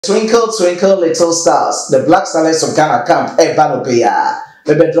Twinkle, twinkle, little stars, the Black Stars of Ghana camp, Banopea.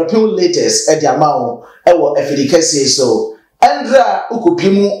 Bebe dropping latest at the amount, Ewo Efidikesi so. Andra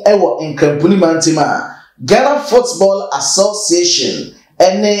Ukupimu, Ewo Inkampuni Mantima, Ghana Football Association,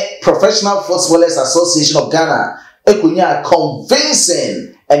 and Professional Footballers Association of Ghana, Ekunya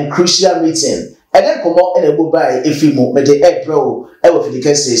convincing and crucial meeting. And then come out and a buy if you move, the April, Ewo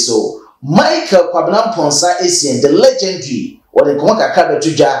Efidikesi so. Michael Kwabena Ponsa Essien, the legendary. Or the Komaka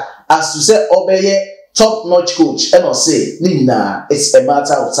Kabetuja, as to say, obey top-notch coach, and I'll say, Nina, it's a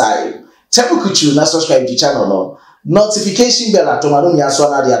matter of time. Tell me, could you not subscribe to the channel? No notification bell at Tomanunia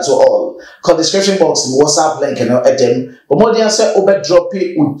Swana to all. Call description box in WhatsApp link and at them. But more than say, over drop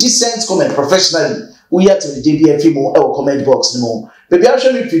it with decent comment professionally. We are to the DBFimo or comment box no. Baby, I'll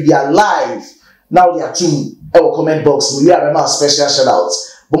show you if we are live. Now they are two our comment box. We are a special shout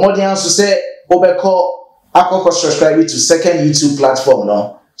outs. But more than say, over call. Akoko subscribe to second YouTube platform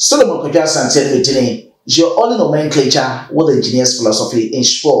no. Solomon Kodja Santen Mitini, your only nomenclature with engineer's philosophy in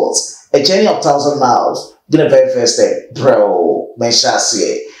sports. A journey of 1,000 miles. Did the very first day, bro.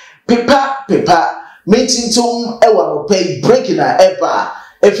 Menshasi. Pipa, meeting to Ewa pay breaking a epa.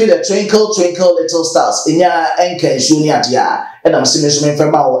 If you the twinkle, twinkle, little stars in ya enken shunia dia. And I'm seeing some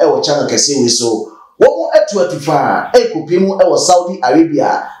infamous Ewa channel Kasi so. What more to far? Ekupimu Ewa Saudi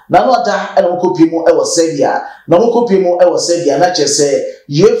Arabia. Nanota and Okopimu Ewa Serbia. Namokopimu Ewa Serbia, not just say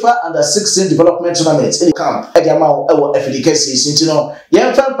UEFA under 16 development tournaments in the camp. Ediamao Ewa Efidikesi, Sintino,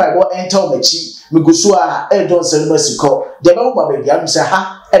 Yanfan Paibo and Tomechi, Mugusua, Edon Selmesico, Debaba Baby, I'm say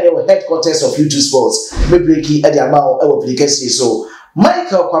ha, and they were headquarters of YouTube Sports, Mibriki, Ediamao Ewa Efidikesi. So,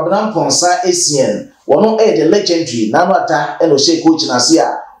 Michael Kwabena Ponsa Essien, one of the legendary Nanota and Oshe coach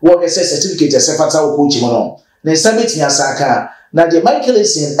Nasia, what has a certificate as a fatal coach mono. Then Summit Nyasaka. Na the Michael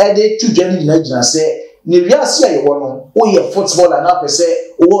Essien added to Jenny Nagina say, Niviasia, you want to football and up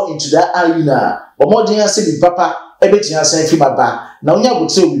say, or into that arena, or more than say, Papa, everything I say, Fimaba. Now, you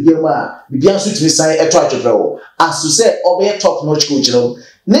would say, we began to sign a try to grow. As to say, or a top notch coach,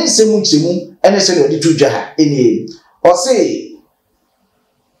 name Semuchimu, and I said, the two Jaha in or say,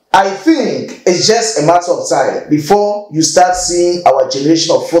 I think it's just a matter of time before you start seeing our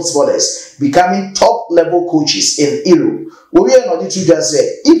generation of footballers becoming top-level coaches in Europe. We are not to just say,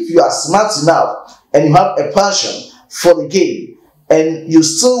 if you are smart enough and you have a passion for the game and you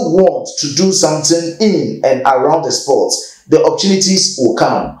still want to do something in and around the sports, the opportunities will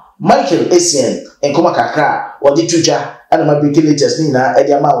come. Michael Essien and Koma Kakra or the Tuja and my big latest Nina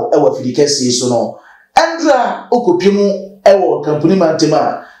Ediamao Ewa Fidikesi so no. Andra Okupimu Ewa Company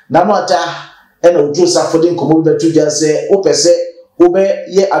Mantema. Namata and Ojosa for the Komoba to just say, Opese, Obe,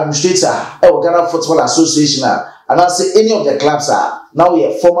 ye administrator, Ghana Football Association, and I say any of the clubs are now we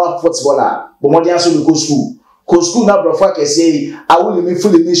are former footballer, but more than so we go school. Go school now, Brofaka say, I will be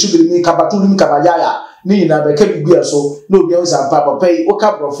fully me, should be Kapatulu Kabayaya, Nina, the Kabi so, no bills and Papa pay,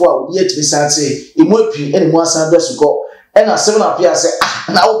 Oka Brofua, yet to be Sanse, Imopi, any more Sanders go, and a 7 up here say,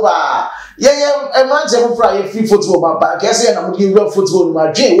 now. Yeah, a man to fry free football, but I can say I'm going to football in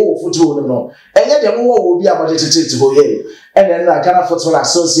my J. Football, no. And yet the war will be about to go here. And then I Ghana Football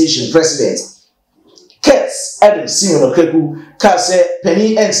Association President Kets Adam Simon Okeku, Kase,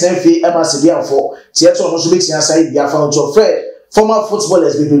 Penny and Senfi, Emma Sibian for Theatre almost makes answer Biafan to Fred. Former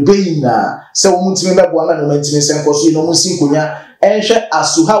footballers will be paying now. So, Muntimba Buana, no maintenance and Cosi, no Musinkunya, and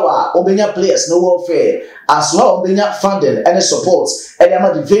Asuhawa, Obenya players, no warfare. Asamoah Obenya funding and support, and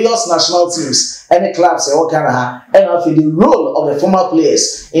the various national teams and the clubs in Ghana, and after the role of the former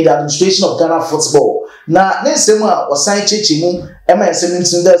players in the administration of Ghana football. Now, Nesema was signed Chichimu, Emma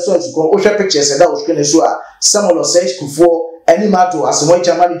Seminton, that's what you call Osha pictures, and that was Kenesua, Samuel Osage Kufo, any matter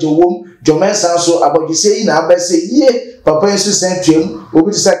Asamoah manager womb, Joman Sanso, about you say, now, but say, yeah, Papa and sent to him, will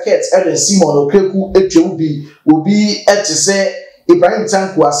be the Saket, and Simon Okeku, will be at to say, Ibrahim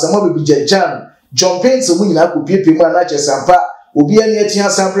Tanku, Asamoah will be Gyan. John Payne so muna ku pipi mu na chesampa obi ani atia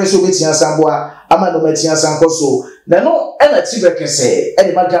sampre so betia samboa ama no matia sanko so na no e na tibeke se e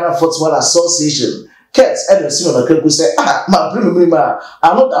de Ghana Football Association Kets Adam Simon Okeku say ma prima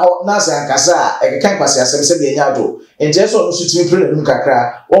ano da na san kasa e kan kwase asem se be nya do enje so no sutimi pre na num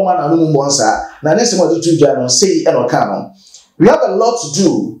kakra o ma na no mu bonsa na ne se mo do tuja no say e no ka no. We have a lot to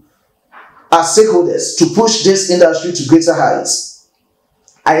do as stakeholders to push this industry to greater heights.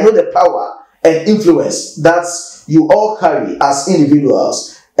 I know the power and influence that you all carry as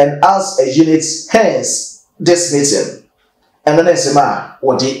individuals and as a unit, hence this meeting. And then Sema,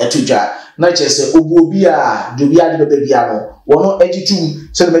 what did a tuja? Not just a Ububia, Dubia de Bebiano, one of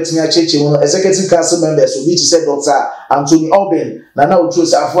Editum, celebrating a church, executive council members who need to say Dr. Anthony Albin, Nana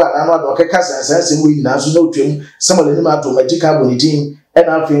Utrus Afua, Nana Docas, and Sensi, we now know to him, some of the Nima to Magica Bonitin, and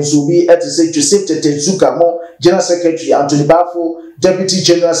Alphins will be at the say to save Tezuka Mo, General Secretary, Anthony Bafo, Deputy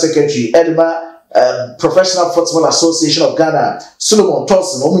General Secretary, Edma, Professional Football Association of Ghana, Solomon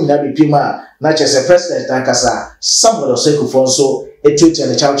Thompson, Omina Pima, not just a president, Nankasa, Samuel Oseko Fonso, a Twitter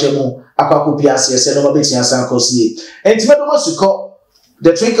and a Chauchemu, Aquaku Piasi, a Senoma Betty and Sankosi. And Timothy wants to call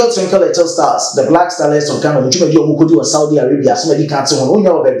the Twinkle Twinkle Little Stars, the Black Starlets of Ghana, which you do a Saudi Arabia, somebody can't say, oh,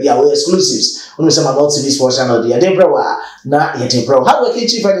 no, baby, our exclusives. When we say my TV sports channel, the Adebra, na Yetebro. How we can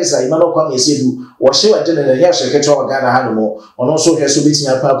chief and say, Mano Kwame Sedu, or show a dinner, and yes, I can try Ghana Hanamo, or also has to be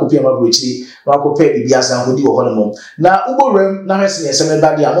in a copy of my Bridgely, Marco Pay, Biasa, who do a honeymoon. Now, Uber Rem, now has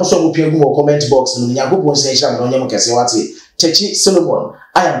somebody, I'm also moving more comment box, and Yaku Sensation, on Yamakasewati, Chechi Solomon,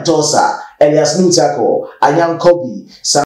 I am Tosa, Elias Nutako, I am Kobe.